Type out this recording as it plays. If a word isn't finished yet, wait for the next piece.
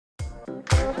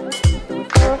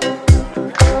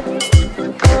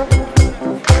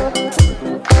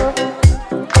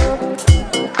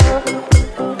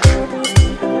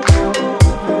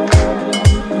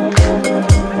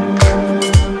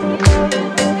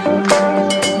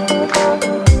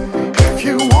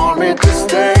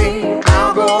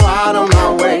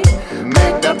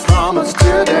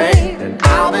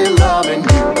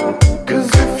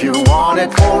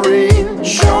For real,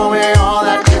 show me all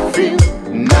that you feel,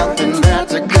 nothing that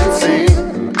to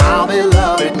conceal. I'll be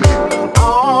loving you.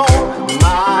 Oh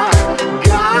my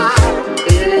God,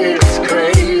 it's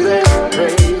crazy,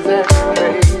 crazy,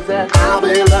 crazy. I'll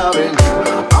be loving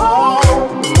you. Oh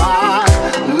my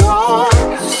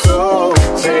Lord, so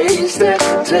tasty,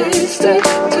 tasty,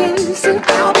 tasty.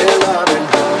 I'll be loving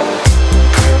you.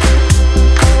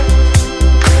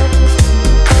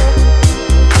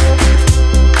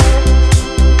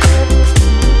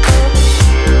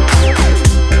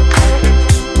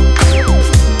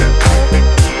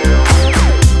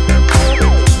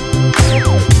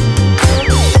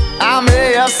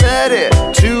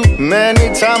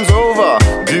 Many times over,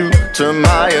 due to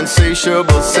my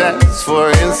insatiable sense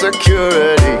for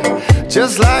insecurity.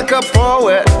 Just like a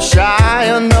poet,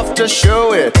 shy enough to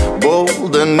show it,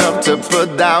 bold enough to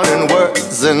put down in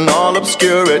words in all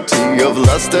obscurity of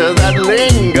luster that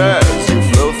lingers. You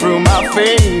flow through my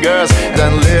fingers,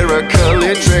 then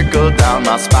lyrically trickle down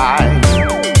my spine.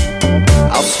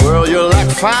 I'll swirl you like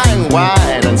fine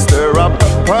wine and stir up a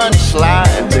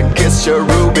punchline to kiss your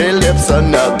ruby lips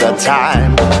another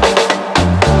time.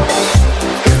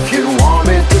 If you want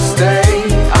me to stay,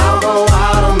 I'll go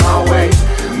out of my way.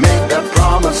 Make that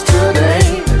promise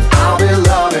today, I'll be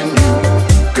loving you.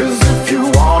 'Cause if you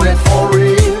want it for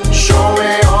real, show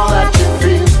me all that you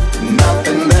feel,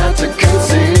 nothing there to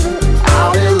conceal.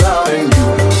 I'll be loving you.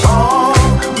 Oh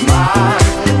my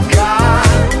God,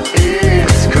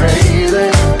 it's crazy,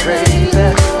 crazy,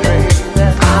 crazy.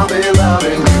 I'll be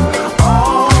loving you.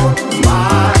 Oh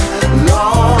my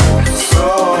Lord, so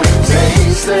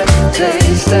tasty,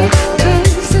 tasty,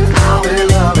 tasty. I'll be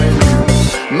loving you.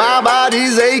 My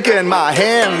body's aching, my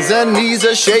hands and knees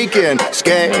are shaking,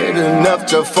 scared enough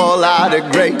to fall out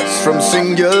of grace from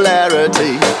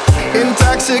singularity.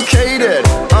 Intoxicated,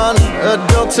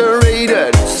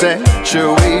 unadulterated,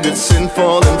 saturated,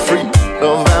 sinful and free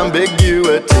of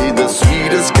ambiguity. The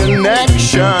sweetest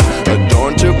connection,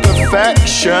 adorned to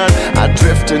perfection. I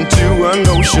drift into an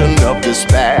ocean of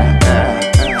despair.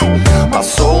 My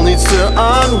soul needs to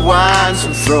unwind, so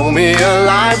throw me a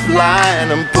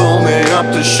lifeline and pull me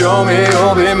up to show me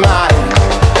you'll be mine.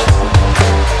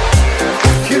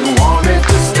 If you want me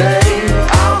to stay,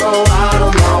 I'll go out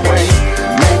of my way.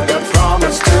 Make that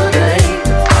promise today,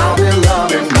 I'll be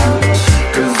loving you.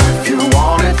 'Cause if you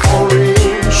want it for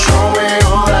real, show me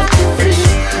all that you feel,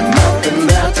 nothing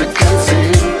there to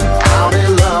conceal. I'll be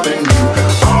loving you.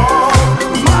 Oh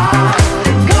my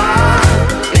God,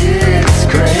 it's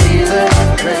crazy,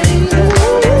 crazy.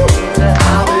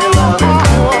 I'll be loving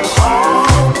you. Oh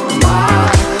my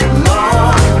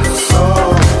Lord, so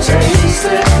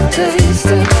tasty,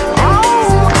 tasty.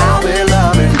 Oh, I'll be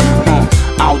loving you.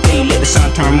 All day let the sun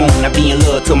turn on, I be in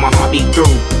love till my heart beat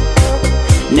through.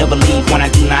 Never leave when I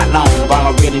do not long, all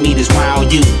I really need is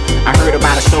round you. I heard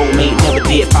about a soulmate, never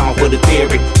did fall for the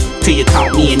theory, till you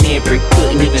caught me in every.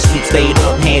 Couldn't even sleep, stayed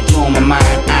up, had you on my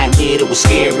mind. I admit it was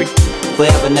scary.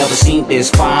 Forever never seemed this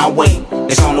far away.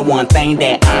 There's only one thing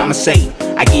that I'ma say,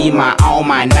 I give you my all,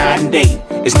 my night and day.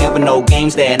 It's never no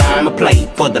games that I'ma play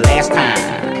for the last time.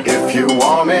 If you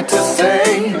want me to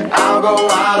stay, I'll go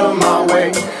out of my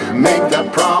way. Make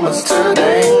that promise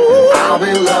today, I'll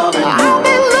be loving you.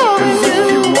 'Cause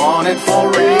if you want it for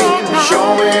real, show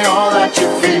me all that you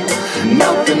feel,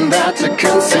 nothing that to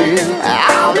conceal.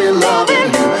 I'll be loving you.